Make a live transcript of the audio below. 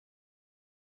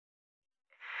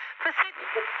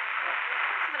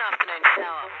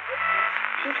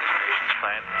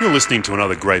You're listening to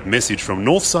another great message from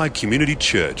Northside Community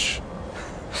Church.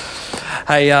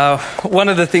 Hey, one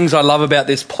of the things I love about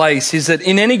this place is that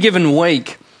in any given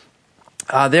week,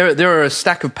 there are a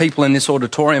stack of people in this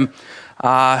auditorium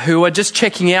who are just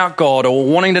checking out God or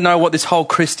wanting to know what this whole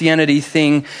Christianity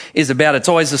thing is about. It's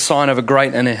always a sign of a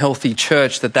great and a healthy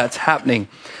church that's happening.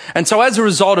 And so as a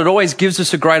result, it always gives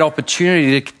us a great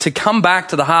opportunity to come back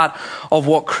to the heart of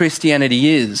what Christianity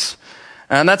is.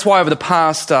 And that's why over the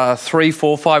past 3,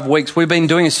 4, 5 weeks, we've been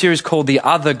doing a series called The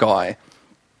Other Guy,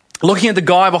 looking at the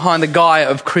guy behind the guy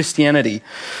of Christianity.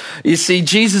 You see,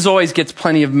 Jesus always gets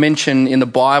plenty of mention in the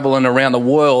Bible and around the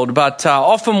world, but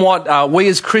often what we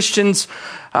as Christians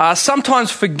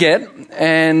sometimes forget,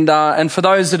 and for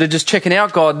those that are just checking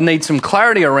out God need some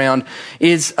clarity around,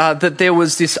 is that there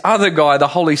was this other guy, the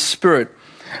Holy Spirit,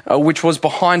 which was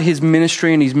behind his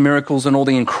ministry and his miracles and all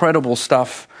the incredible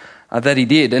stuff that he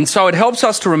did. And so it helps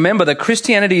us to remember that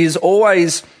Christianity is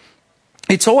always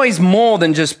more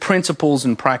than just principles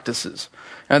and practices.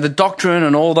 The doctrine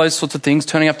and all those sorts of things,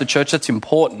 turning up to church, that's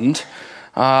important.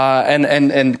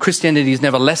 And Christianity is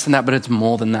never less than that, but it's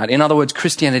more than that. In other words,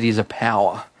 Christianity is a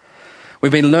power. We've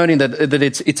been learning that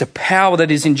it's a power that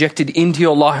is injected into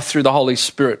your life through the Holy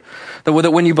Spirit. That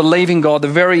when you believe in God, the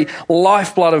very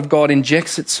lifeblood of God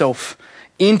injects itself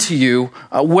into you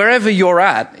wherever you're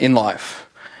at in life.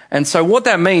 And so what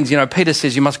that means, Peter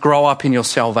says you must grow up in your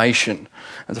salvation.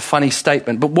 It's a funny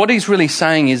statement, but what he's really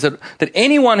saying is that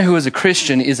anyone who is a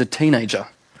Christian is a teenager.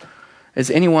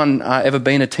 Has anyone ever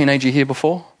been a teenager here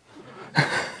before?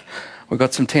 We've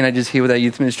got some teenagers here with our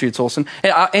youth ministry. It's awesome.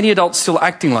 Are any adults still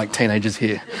acting like teenagers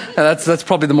here? That's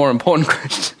probably the more important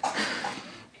question.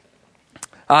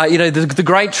 The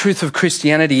great truth of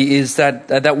Christianity is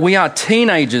that we are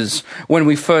teenagers when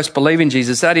we first believe in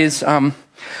Jesus. That is, I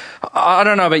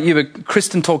don't know about you, but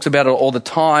Kristen talks about it all the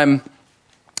time.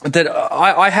 That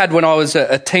I had when I was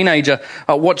a teenager,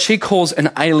 what she calls an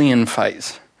alien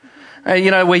phase.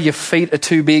 Where your feet are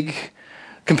too big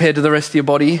compared to the rest of your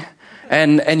body,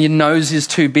 and your nose is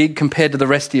too big compared to the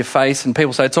rest of your face, and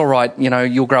people say, it's all right,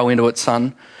 you'll grow into it,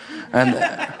 son. And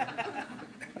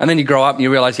then you grow up and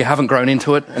you realise you haven't grown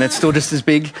into it, and it's still just as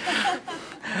big.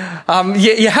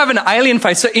 You have an alien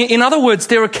face. So in other words,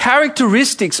 there are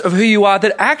characteristics of who you are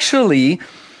that actually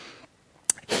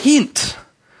hint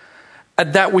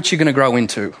at that which you're going to grow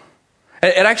into.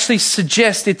 It actually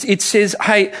suggests, it says,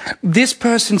 hey, this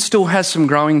person still has some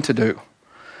growing to do.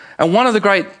 And one of the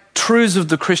great truths of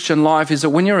the Christian life is that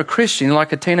when you're a Christian,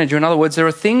 like a teenager, in other words, there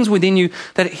are things within you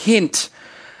that hint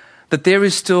that there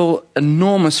is still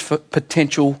enormous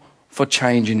potential for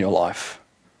change in your life.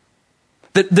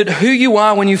 That who you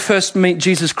are when you first meet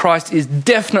Jesus Christ is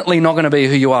definitely not going to be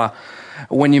who you are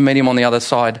when you meet him on the other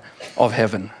side of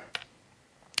heaven.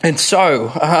 And so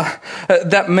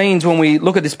that means when we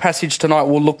look at this passage tonight,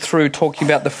 we'll look through talking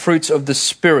about the fruits of the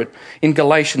Spirit in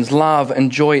Galatians, love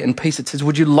and joy and peace. It says,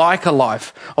 would you like a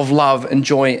life of love and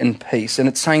joy and peace? And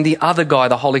it's saying the other guy,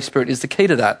 the Holy Spirit, is the key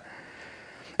to that.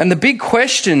 And the big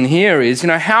question here is,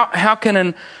 how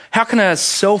can a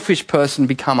selfish person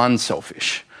become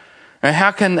unselfish?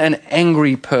 How can an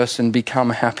angry person become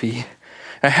happy?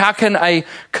 How can a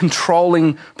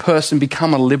controlling person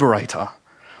become a liberator?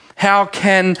 How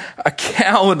can a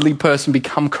cowardly person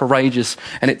become courageous?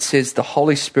 And it says the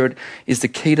Holy Spirit is the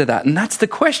key to that. And that's the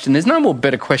question. There's no more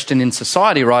better question in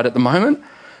society right at the moment.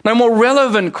 No more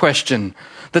relevant question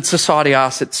that society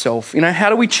asks itself.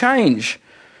 How do we change?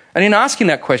 And in asking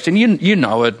that question, you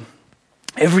know it.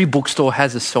 Every bookstore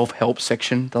has a self-help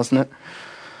section, doesn't it?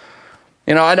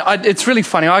 It's really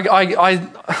funny. I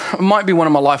might be one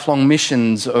of my lifelong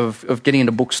missions of getting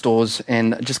into bookstores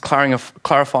and just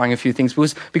clarifying a few things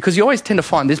because you always tend to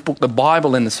find this book, the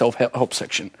Bible, in the self-help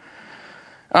section.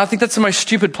 And I think that's the most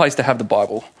stupid place to have the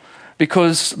Bible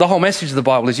because the whole message of the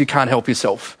Bible is you can't help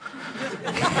yourself.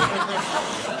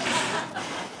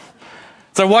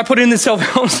 So why put it in the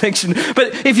self-help section?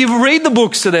 But if you read the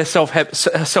books to their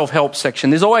self-help section,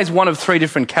 there's always one of 3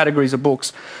 different categories of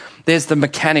books. There's the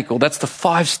mechanical. That's the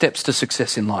 5 steps to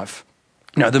success in life.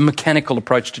 The mechanical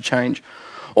approach to change.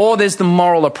 Or there's the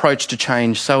moral approach to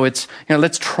change. So it's,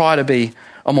 let's try to be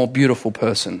a more beautiful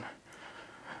person.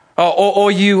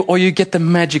 Or you get the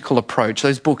magical approach.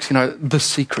 Those books, The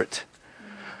Secret.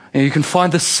 You can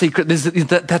find the secret.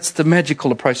 That's the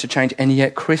magical approach to change. And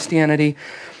yet Christianity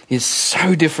is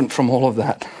so different from all of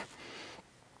that.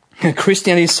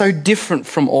 Christianity is so different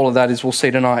from all of that, as we'll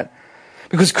see tonight.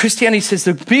 Because Christianity says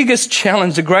the biggest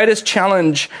challenge, the greatest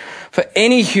challenge for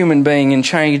any human being in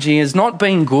changing is not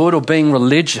being good or being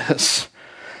religious,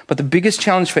 But the biggest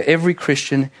challenge for every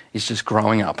Christian is just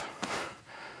growing up.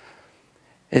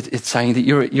 It's saying that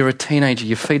you're a teenager,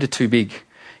 your feet are too big.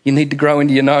 You need to grow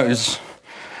into your nose.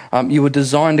 You were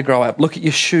designed to grow up. Look at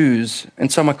your shoes. And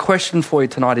so my question for you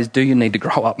tonight is, do you need to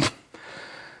grow up?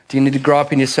 Do you need to grow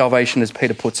up in your salvation, as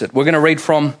Peter puts it? We're going to read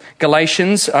from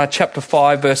Galatians chapter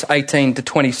 5, verse 18 to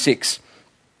 26.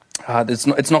 It's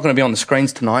not going to be on the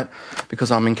screens tonight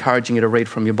because I'm encouraging you to read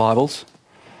from your Bibles.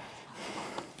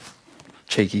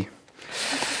 Cheeky.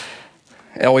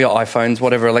 Or your iPhones,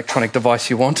 whatever electronic device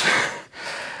you want.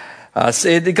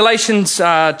 The Galatians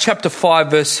chapter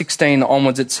 5, verse 16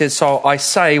 onwards, it says, "So I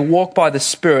say, walk by the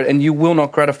Spirit, and you will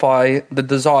not gratify the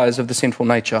desires of the sinful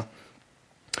nature.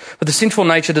 But the sinful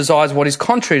nature desires what is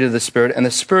contrary to the Spirit, and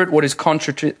the Spirit what is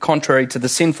contrary to the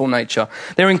sinful nature.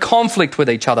 They're in conflict with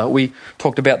each other." We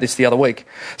talked about this the other week.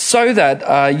 "So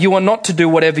that you are not to do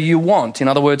whatever you want." In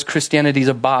other words, Christianity is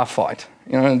a bar fight.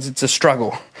 It's a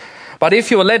struggle. "But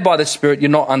if you are led by the Spirit, you're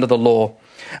not under the law.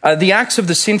 The acts of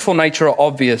the sinful nature are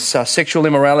obvious: sexual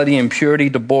immorality, impurity,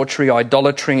 debauchery,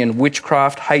 idolatry and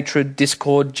witchcraft, hatred,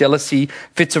 discord, jealousy,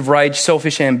 fits of rage,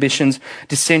 selfish ambitions,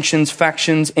 dissensions,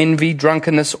 factions, envy,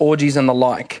 drunkenness, orgies and the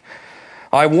like.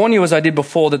 I warn you, as I did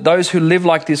before, that those who live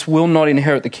like this will not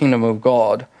inherit the kingdom of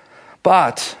God.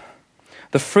 But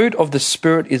the fruit of the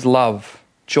Spirit is love,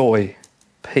 joy,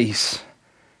 peace,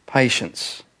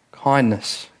 patience,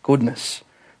 kindness, goodness,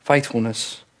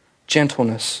 faithfulness,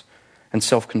 gentleness, and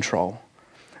self-control.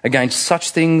 Against such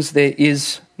things there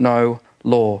is no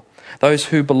law. Those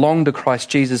who belong to Christ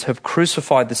Jesus have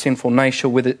crucified the sinful nature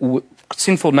with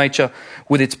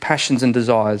its passions and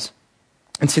desires.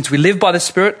 And since we live by the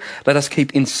Spirit, let us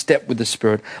keep in step with the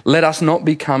Spirit. Let us not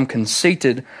become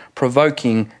conceited,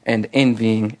 provoking, and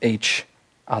envying each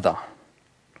other."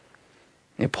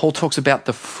 Paul talks about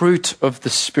the fruit of the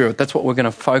Spirit. That's what we're going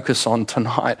to focus on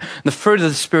tonight. The fruit of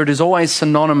the Spirit is always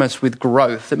synonymous with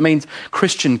growth. It means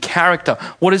Christian character.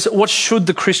 What should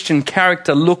the Christian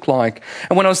character look like?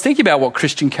 And when I was thinking about what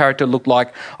Christian character looked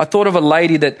like, I thought of a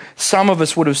lady that some of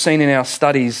us would have seen in our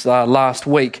studies last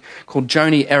week called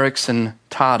Joni Eareckson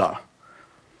Tada.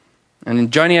 And in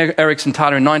Joni Eareckson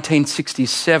Tada in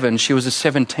 1967, she was a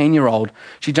 17-year-old.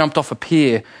 She jumped off a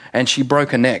pier and she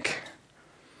broke her neck.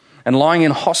 And lying in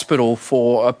hospital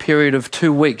for a period of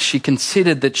 2 weeks, she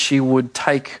considered that she would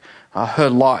take her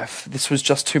life. This was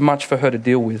just too much for her to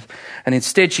deal with. And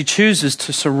instead, she chooses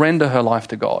to surrender her life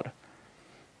to God.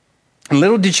 And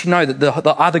little did she know that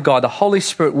the other guy, the Holy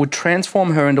Spirit, would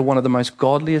transform her into one of the most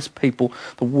godliest people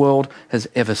the world has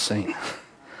ever seen.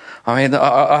 I mean,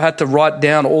 I had to write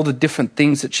down all the different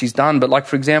things that she's done. But like,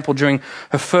 for example, during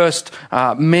her first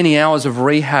many hours of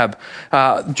rehab,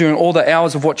 during all the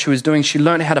hours of what she was doing, she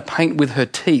learned how to paint with her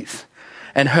teeth.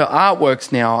 And her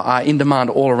artworks now are in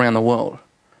demand all around the world.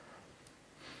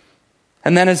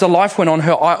 And then as the life went on,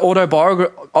 her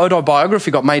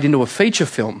autobiography got made into a feature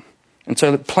film. And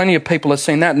so plenty of people have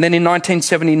seen that. And then in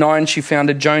 1979, she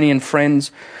founded Joni and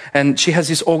Friends. And she has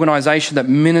this organisation that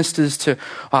ministers to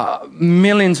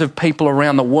millions of people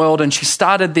around the world. And she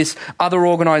started this other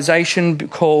organisation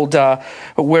called,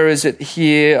 where is it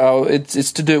here?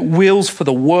 It's to do Wheels for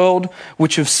the World,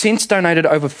 which have since donated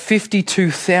over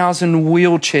 52,000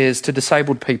 wheelchairs to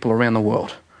disabled people around the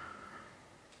world.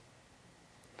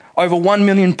 Over 1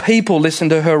 million people listen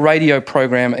to her radio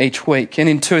program each week. And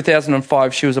in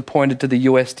 2005, she was appointed to the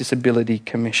US Disability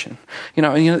Commission.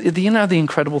 Do you know the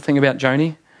incredible thing about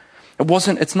Joni?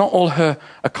 It's not all her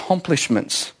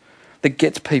accomplishments that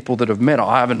gets people that have met her.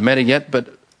 I haven't met her yet,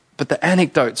 but the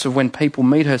anecdotes of when people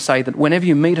meet her say that whenever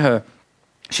you meet her,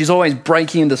 she's always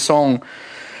breaking into song.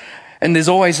 And there's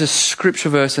always a scripture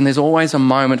verse and there's always a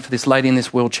moment for this lady in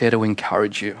this wheelchair to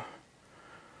encourage you.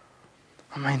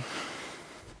 I mean,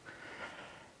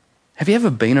 have you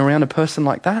ever been around a person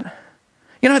like that?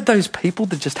 You know, those people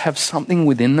that just have something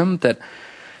within them that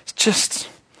just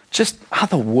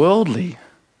otherworldly.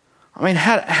 I mean,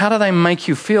 how do they make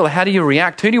you feel? How do you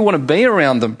react? Who do you want to be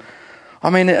around them? I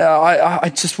mean, I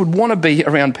just would want to be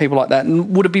around people like that.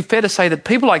 And would it be fair to say that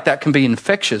people like that can be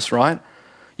infectious, right?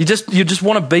 You just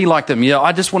want to be like them. Yeah,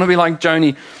 I just want to be like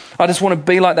Joni. I just want to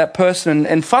be like that person.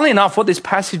 And funnily enough, what this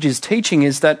passage is teaching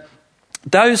is that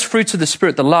those fruits of the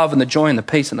Spirit, the love and the joy and the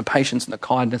peace and the patience and the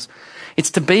kindness, it's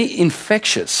to be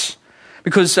infectious.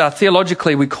 Because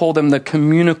theologically we call them the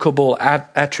communicable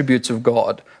attributes of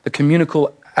God. The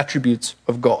communicable attributes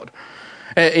of God.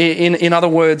 In other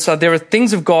words, there are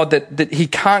things of God that he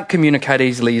can't communicate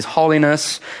easily. His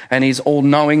holiness and his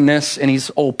all-knowingness and his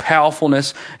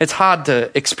all-powerfulness. It's hard to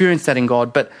experience that in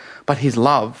God, but his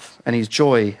love and his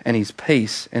joy and his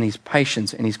peace and his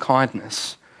patience and his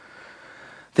kindness,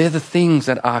 They're the things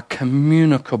that are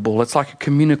communicable. It's like a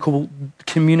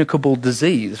communicable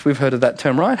disease. We've heard of that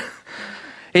term, right?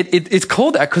 It's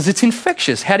called that because it's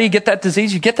infectious. How do you get that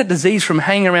disease? You get that disease from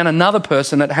hanging around another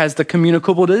person that has the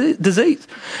communicable disease.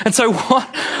 And so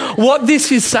what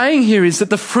this is saying here is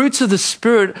that the fruits of the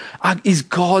Spirit is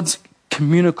God's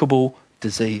communicable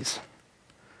disease.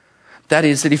 That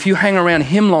is, that if you hang around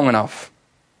him long enough,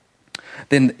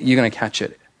 then you're going to catch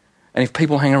it. And if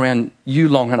people hang around you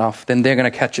long enough, then they're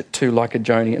going to catch it too, like a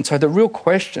Joni. And so the real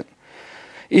question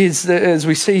is, that, as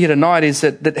we see here tonight, is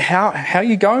that how are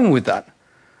you going with that?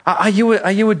 Are you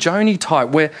a Joni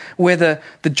type where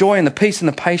the joy and the peace and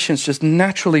the patience just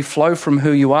naturally flow from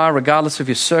who you are, regardless of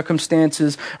your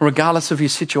circumstances, regardless of your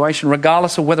situation,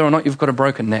 regardless of whether or not you've got a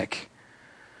broken neck?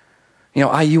 You know,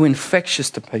 are you infectious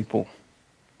to people?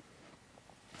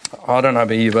 I don't know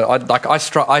about you, but I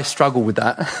struggle with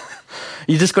that.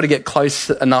 You just got to get close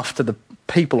enough to the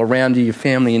people around you, your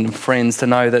family and friends, to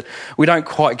know that we don't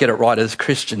quite get it right as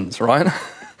Christians, right?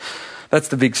 That's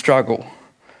the big struggle.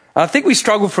 I think we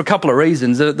struggle for a couple of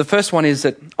reasons. The first one is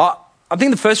that I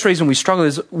think the first reason we struggle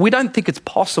is we don't think it's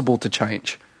possible to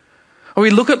change.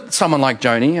 We look at someone like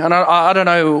Joni, and I don't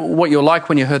know what you're like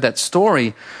when you heard that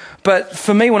story, but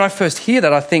for me, when I first hear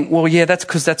that, I think, well, yeah, that's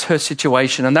because that's her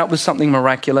situation, and that was something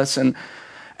miraculous, and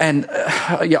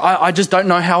I just don't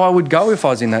know how I would go if I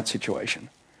was in that situation.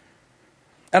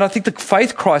 And I think the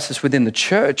faith crisis within the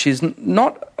church is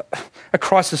not a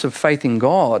crisis of faith in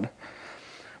God,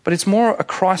 but it's more a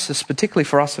crisis, particularly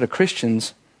for us that are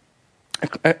Christians.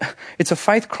 It's a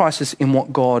faith crisis in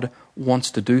what God wants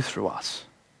to do through us.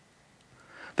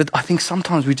 That I think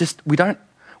sometimes we don't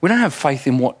have faith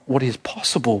in what is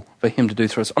possible for him to do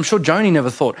through us. I'm sure Joni never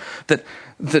thought that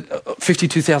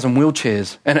 52,000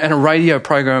 wheelchairs and a radio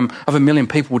program of 1 million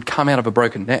people would come out of a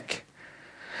broken neck.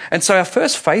 And so our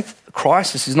first faith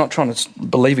crisis is not trying to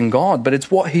believe in God, but it's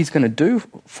what he's going to do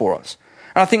for us.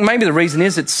 And I think maybe the reason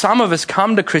is that some of us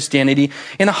come to Christianity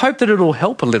in the hope that it'll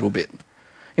help a little bit.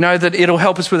 You know, that it'll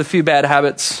help us with a few bad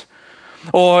habits.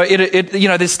 Or,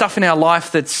 there's stuff in our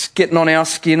life that's getting on our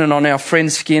skin and on our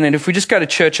friends' skin. And if we just go to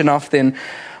church enough, then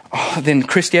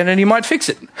Christianity might fix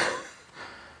it.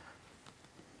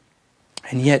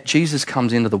 And yet Jesus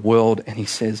comes into the world and he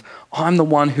says, I'm the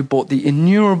one who brought the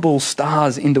innumerable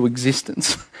stars into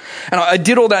existence. And I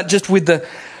did all that just with the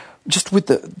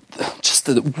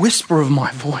whisper of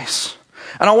my voice.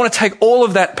 And I want to take all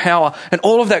of that power and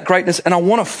all of that greatness and I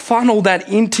want to funnel that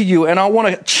into you and I want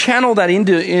to channel that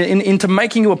into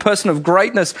making you a person of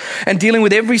greatness and dealing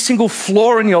with every single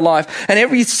flaw in your life and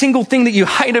every single thing that you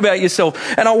hate about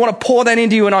yourself. And I want to pour that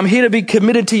into you and I'm here to be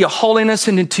committed to your holiness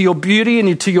and to your beauty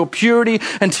and to your purity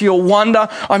and to your wonder.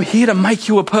 I'm here to make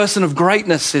you a person of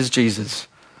greatness, says Jesus.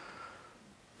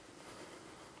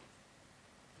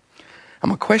 And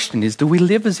my question is, do we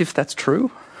live as if that's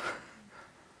true?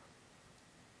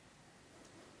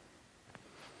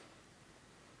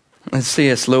 As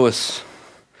C.S. Lewis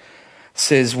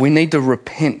says, we need to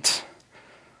repent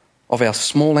of our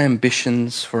small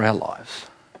ambitions for our lives.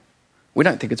 We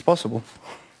don't think it's possible.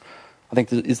 I think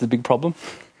that is the big problem.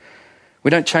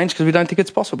 We don't change because we don't think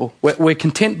it's possible. We're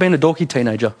content being a dorky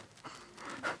teenager.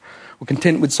 We're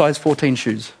content with size 14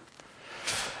 shoes.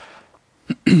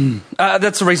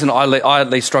 That's the reason I at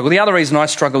least struggle. The other reason I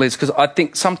struggle is because I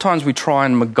think sometimes we try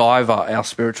and MacGyver our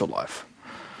spiritual life.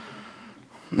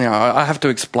 Now, I have to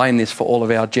explain this for all of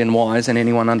our Gen Ys and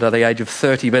anyone under the age of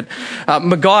 30, but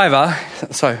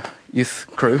MacGyver, so youth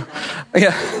crew,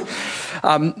 yeah.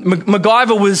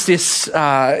 MacGyver was this,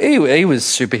 he was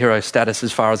superhero status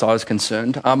as far as I was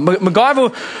concerned.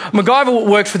 MacGyver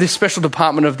worked for this special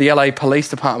department of the LA Police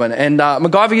Department, and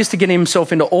MacGyver used to get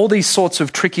himself into all these sorts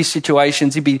of tricky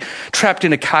situations. He'd be trapped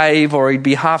in a cave or he'd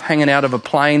be half hanging out of a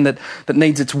plane that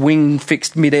needs its wing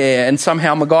fixed midair, and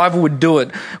somehow MacGyver would do it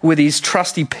with his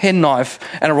trusty penknife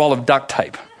and a roll of duct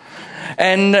tape.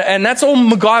 And that's all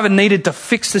MacGyver needed to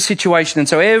fix the situation. And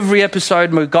so every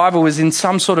episode, MacGyver was in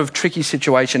some sort of tricky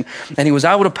situation and he was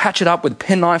able to patch it up with a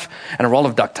penknife and a roll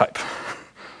of duct tape.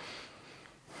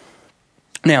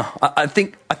 Now, I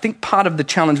think part of the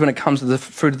challenge when it comes to the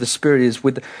fruit of the Spirit is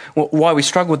why we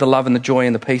struggle with the love and the joy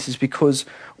and the peace is because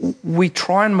we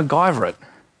try and MacGyver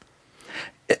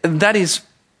it. That is,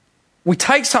 we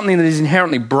take something that is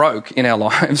inherently broke in our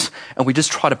lives and we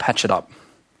just try to patch it up.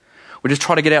 We just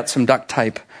try to get out some duct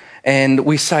tape and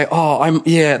we say,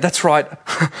 that's right.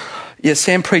 Yeah,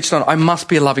 Sam preached on, I must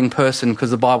be a loving person because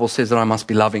the Bible says that I must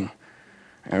be loving.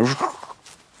 And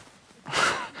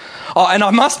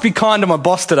I must be kind to my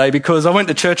boss today because I went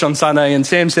to church on Sunday and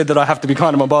Sam said that I have to be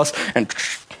kind to my boss. And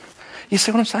you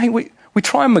see what I'm saying? We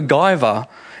try and MacGyver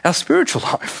our spiritual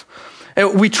life.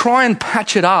 We try and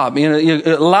patch it up,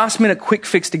 last minute quick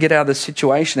fix to get out of the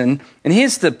situation. And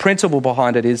here's the principle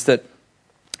behind it is that,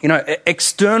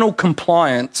 external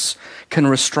compliance can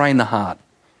restrain the heart.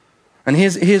 And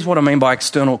here's what I mean by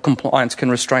external compliance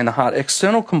can restrain the heart.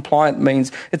 External compliance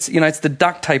means it's the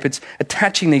duct tape, it's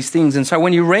attaching these things. And so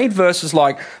when you read verses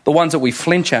like the ones that we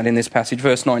flinch at in this passage,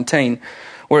 verse 19,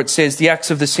 where it says the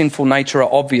acts of the sinful nature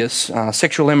are obvious,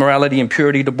 sexual immorality,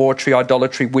 impurity, debauchery,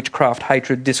 idolatry, witchcraft,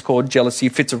 hatred, discord, jealousy,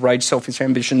 fits of rage, selfish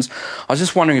ambitions. I was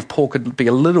just wondering if Paul could be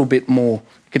a little bit more,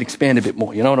 could expand a bit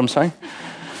more. You know what I'm saying?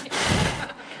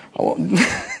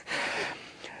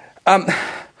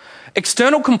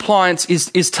 External compliance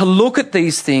is to look at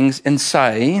these things and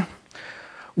say,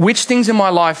 which things in my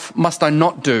life must I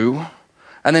not do?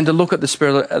 And then to look at the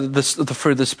spirit, the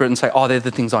fruit of the Spirit and say, they're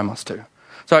the things I must do.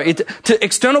 So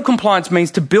external compliance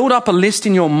means to build up a list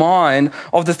in your mind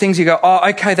of the things you go,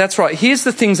 okay, that's right. Here's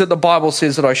the things that the Bible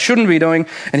says that I shouldn't be doing.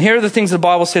 And here are the things the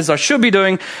Bible says I should be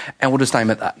doing. And we'll just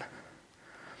aim at that.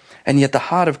 And yet the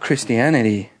heart of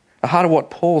Christianity, the heart of what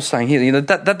Paul's saying here,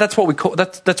 that's what we call,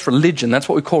 that's religion. That's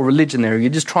what we call religion there. You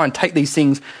just try and take these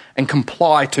things and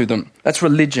comply to them. That's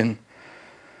religion.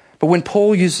 But when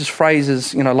Paul uses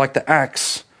phrases, like the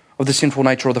acts of the sinful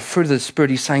nature or the fruit of the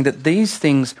Spirit, he's saying that these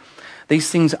things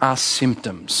are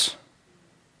symptoms.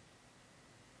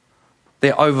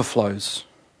 They're overflows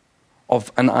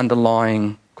of an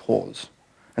underlying cause.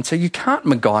 And so you can't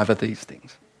MacGyver these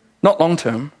things. Not long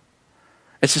term.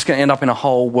 It's just going to end up in a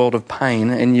whole world of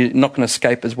pain and you're not going to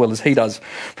escape as well as he does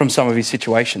from some of his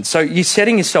situations. So you're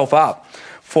setting yourself up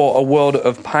for a world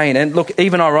of pain. And look,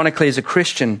 even ironically as a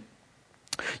Christian,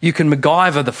 you can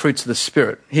MacGyver the fruits of the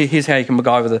Spirit. Here's how you can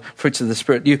MacGyver the fruits of the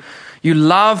Spirit. You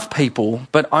love people,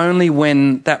 but only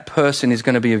when that person is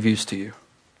going to be of use to you.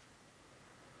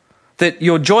 That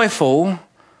you're joyful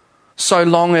so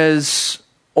long as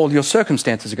all your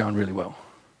circumstances are going really well.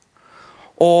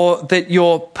 Or that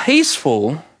you're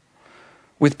peaceful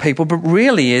with people, but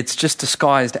really it's just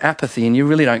disguised apathy and you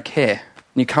really don't care.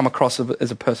 And you come across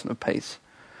as a person of peace.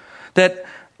 That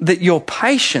you're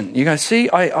patient. You go, see,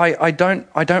 I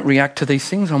don't react to these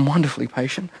things. I'm wonderfully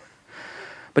patient.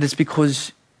 But it's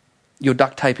because you're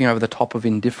duct taping over the top of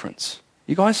indifference.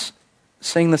 You guys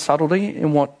seeing the subtlety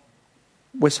in what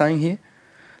we're saying here?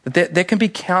 That there can be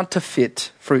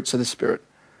counterfeit fruits of the Spirit.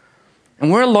 And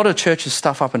where a lot of churches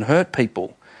stuff up and hurt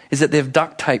people is that they've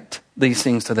duct taped these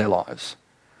things to their lives.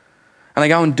 And they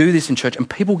go and do this in church and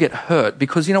people get hurt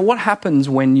because, what happens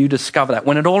when you discover that?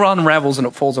 When it all unravels and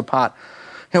it falls apart,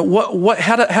 how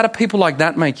do people like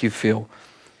that make you feel?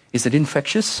 Is it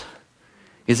infectious?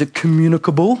 Is it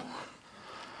communicable?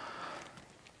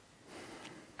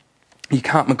 You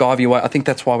can't MacGyver your way. I think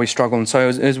that's why we struggle. And so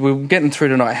as we're getting through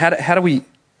tonight,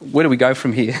 where do we go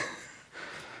from here?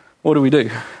 What do we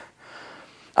do?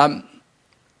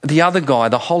 The other guy,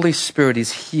 the Holy Spirit,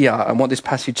 is here, and what this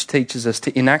passage teaches us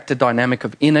to enact a dynamic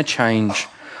of inner change,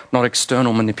 not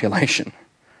external manipulation.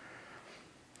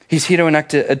 He's here to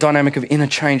enact a dynamic of inner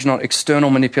change, not external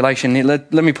manipulation.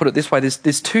 Let me put it this way.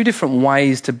 There's two different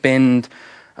ways to bend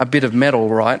a bit of metal,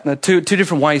 right? Two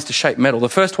different ways to shape metal. The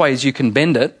first way is you can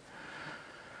bend it,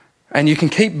 and you can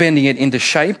keep bending it into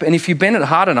shape, and if you bend it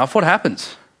hard enough, what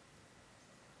happens?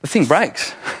 The thing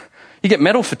breaks. You get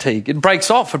metal fatigue. It breaks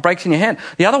off. It breaks in your hand.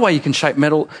 The other way you can shape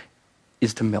metal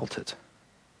is to melt it.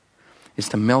 Is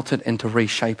to melt it and to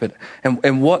reshape it.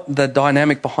 And what the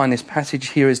dynamic behind this passage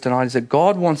here is tonight is that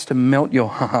God wants to melt your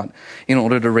heart in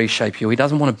order to reshape you. He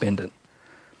doesn't want to bend it.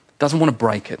 Doesn't want to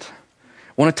break it.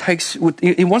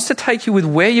 He wants to take you with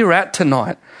where you're at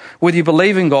tonight, whether you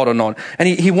believe in God or not. And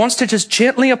he wants to just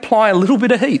gently apply a little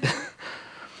bit of heat.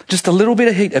 Just a little bit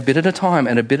of heat, a bit at a time,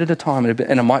 and a bit at a time, and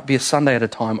it might be a Sunday at a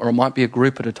time, or it might be a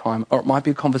group at a time, or it might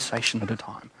be a conversation at a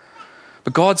time.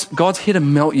 But God's here to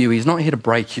melt you. He's not here to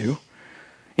break you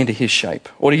into his shape.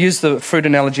 Or to use the fruit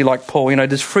analogy like Paul,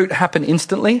 does fruit happen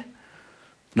instantly?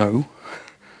 No.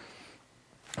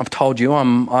 I've told you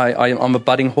I'm a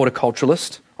budding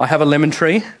horticulturalist. I have a lemon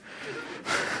tree.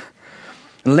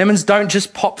 And lemons don't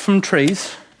just pop from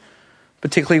trees.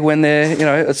 Particularly when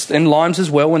they're, and limes as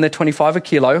well, when they're 25 a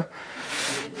kilo.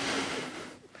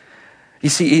 You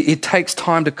see, it takes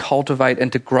time to cultivate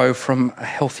and to grow from a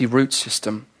healthy root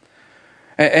system.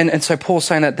 And so Paul's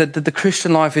saying that the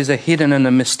Christian life is a hidden and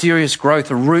a mysterious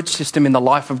growth, a root system in the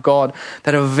life of God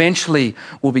that eventually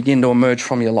will begin to emerge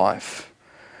from your life.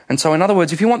 And so in other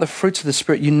words, if you want the fruits of the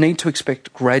Spirit, you need to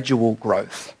expect gradual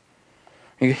growth.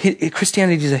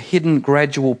 Christianity is a hidden,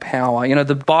 gradual power.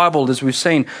 The Bible, as we've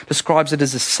seen, describes it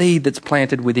as a seed that's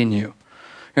planted within you.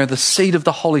 The seed of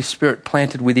the Holy Spirit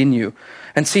planted within you.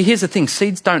 And see, here's the thing.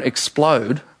 Seeds don't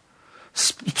explode.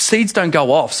 Seeds don't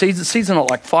go off. Seeds are not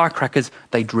like firecrackers.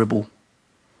 They dribble.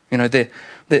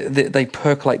 They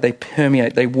percolate, they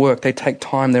permeate, they work, they take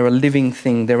time. They're a living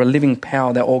thing. They're a living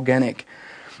power. They're organic.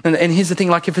 And here's the thing,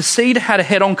 like if a seed had a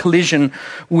head-on collision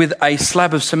with a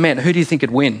slab of cement, who do you think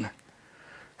would win?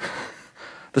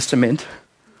 The cement.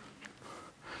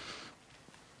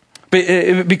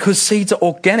 Because seeds are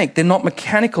organic, they're not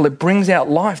mechanical. It brings out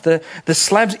life. The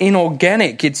slab's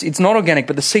inorganic. It's not organic,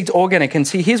 but the seed's organic. And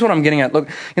see, here's what I'm getting at. Look,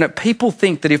 people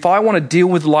think that if I want to deal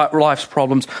with life's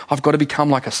problems, I've got to become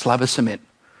like a slab of cement.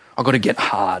 I've got to get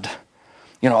hard.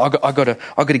 I've got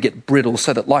to get brittle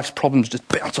so that life's problems just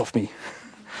bounce off me.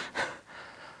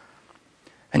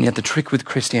 And yet the trick with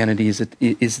Christianity is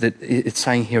that it's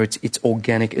saying here it's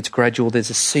organic, it's gradual. There's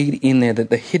a seed in there, that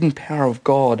the hidden power of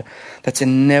God that's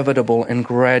inevitable and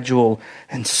gradual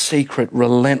and secret,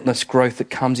 relentless growth that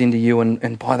comes into you,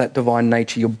 and by that divine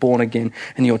nature you're born again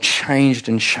and you're changed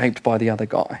and shaped by the other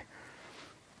guy.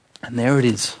 And there it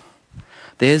is.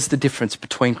 There's the difference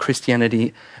between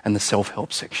Christianity and the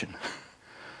self-help section.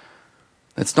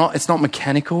 It's not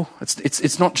mechanical.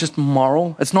 It's not just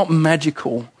moral. It's not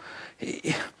magical.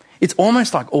 It's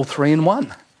almost like all three in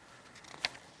one.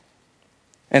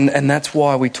 And that's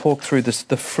why we talk through this,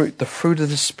 the fruit of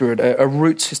the Spirit, a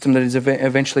root system that is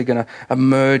eventually going to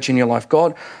emerge in your life.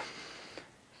 God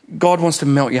wants to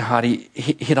melt your heart.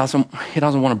 He doesn't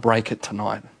want to break it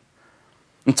tonight.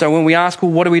 And so when we ask,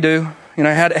 well, what do we do?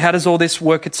 How does all this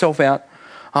work itself out?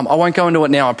 I won't go into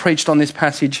it now. I preached on this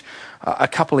passage a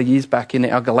couple of years back in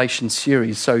our Galatians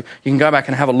series. So you can go back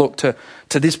and have a look to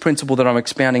this principle that I'm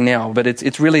expounding now. But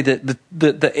it's really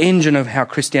the engine of how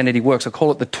Christianity works. I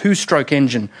call it the two-stroke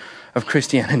engine of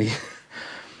Christianity.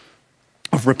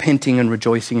 Of repenting and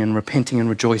rejoicing and repenting and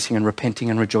rejoicing and repenting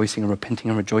and rejoicing and repenting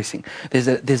and rejoicing. There's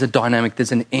a dynamic,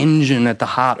 there's an engine at the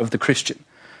heart of the Christian.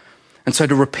 And so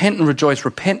to repent and rejoice,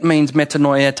 repent means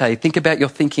metanoiete. Think about your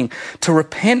thinking. To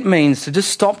repent means to just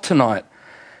stop tonight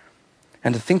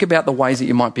and to think about the ways that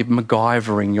you might be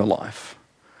MacGyvering your life,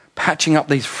 patching up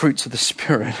these fruits of the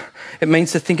Spirit. It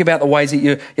means to think about the ways that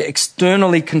you're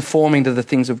externally conforming to the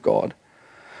things of God.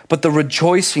 But the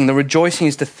rejoicing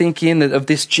is to think in of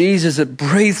this Jesus that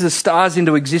breathes the stars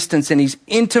into existence, and his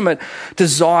intimate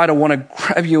desire to want to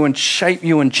grab you and shape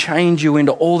you and change you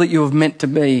into all that you have meant to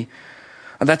be.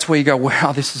 And that's where you go,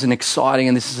 wow, this is an exciting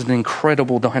and this is an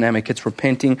incredible dynamic. It's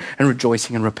repenting and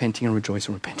rejoicing and repenting and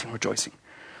rejoicing, repenting and rejoicing.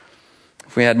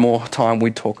 If we had more time,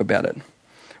 we'd talk about it.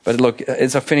 But look,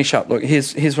 as I finish up, look,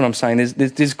 here's what I'm saying.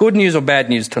 There's good news or bad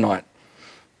news tonight.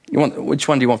 Which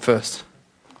one do you want first?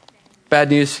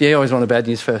 Bad news? Yeah, you always want the bad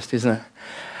news first, isn't it?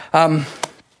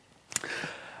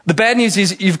 The bad news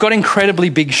is you've got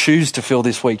incredibly big shoes to fill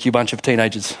this week, you bunch of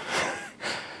teenagers.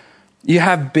 You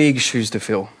have big shoes to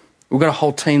fill. We've got a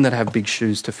whole team that have big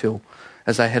shoes to fill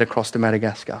as they head across to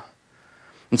Madagascar.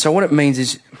 And so what it means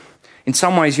is, in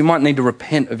some ways, you might need to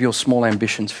repent of your small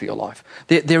ambitions for your life.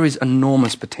 There is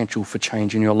enormous potential for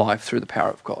change in your life through the power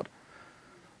of God.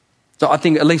 So I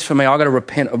think, at least for me, I've got to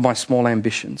repent of my small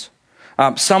ambitions.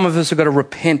 Some of us have got to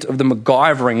repent of the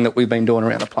MacGyvering that we've been doing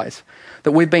around the place,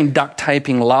 that we've been duct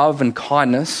taping love and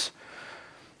kindness,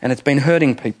 and it's been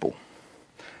hurting people.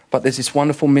 But there's this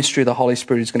wonderful mystery of the Holy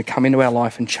Spirit who's going to come into our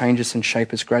life and change us and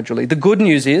shape us gradually. The good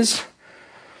news is,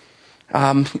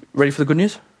 ready for the good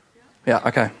news? Yeah,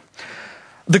 okay.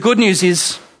 The good news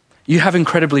is you have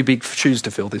incredibly big shoes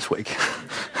to fill this week.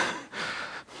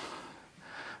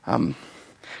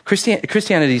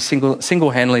 Christianity is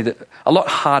single-handedly a lot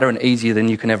harder and easier than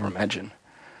you can ever imagine.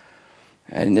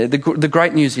 And the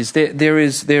great news is there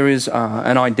is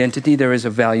an identity, there is a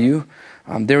value,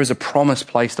 there is a promise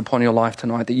placed upon your life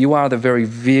tonight that you are the very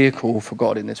vehicle for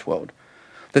God in this world.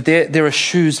 That there are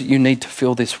shoes that you need to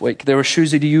fill this week. There are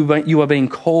shoes that you are being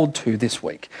called to this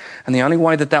week. And the only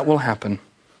way that will happen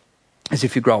is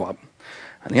if you grow up.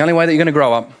 And the only way that you're going to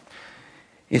grow up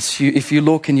is if you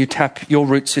look and you tap your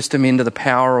root system into the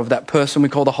power of that person we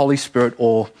call the Holy Spirit,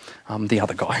 or the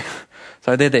other guy.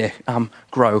 So they're there.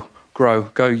 Grow.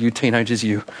 Go, you teenagers,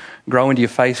 you. Grow into your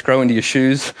face, grow into your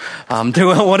shoes. Do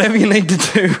whatever you need to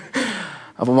do.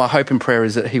 But my hope and prayer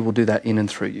is that he will do that in and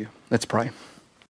through you. Let's pray.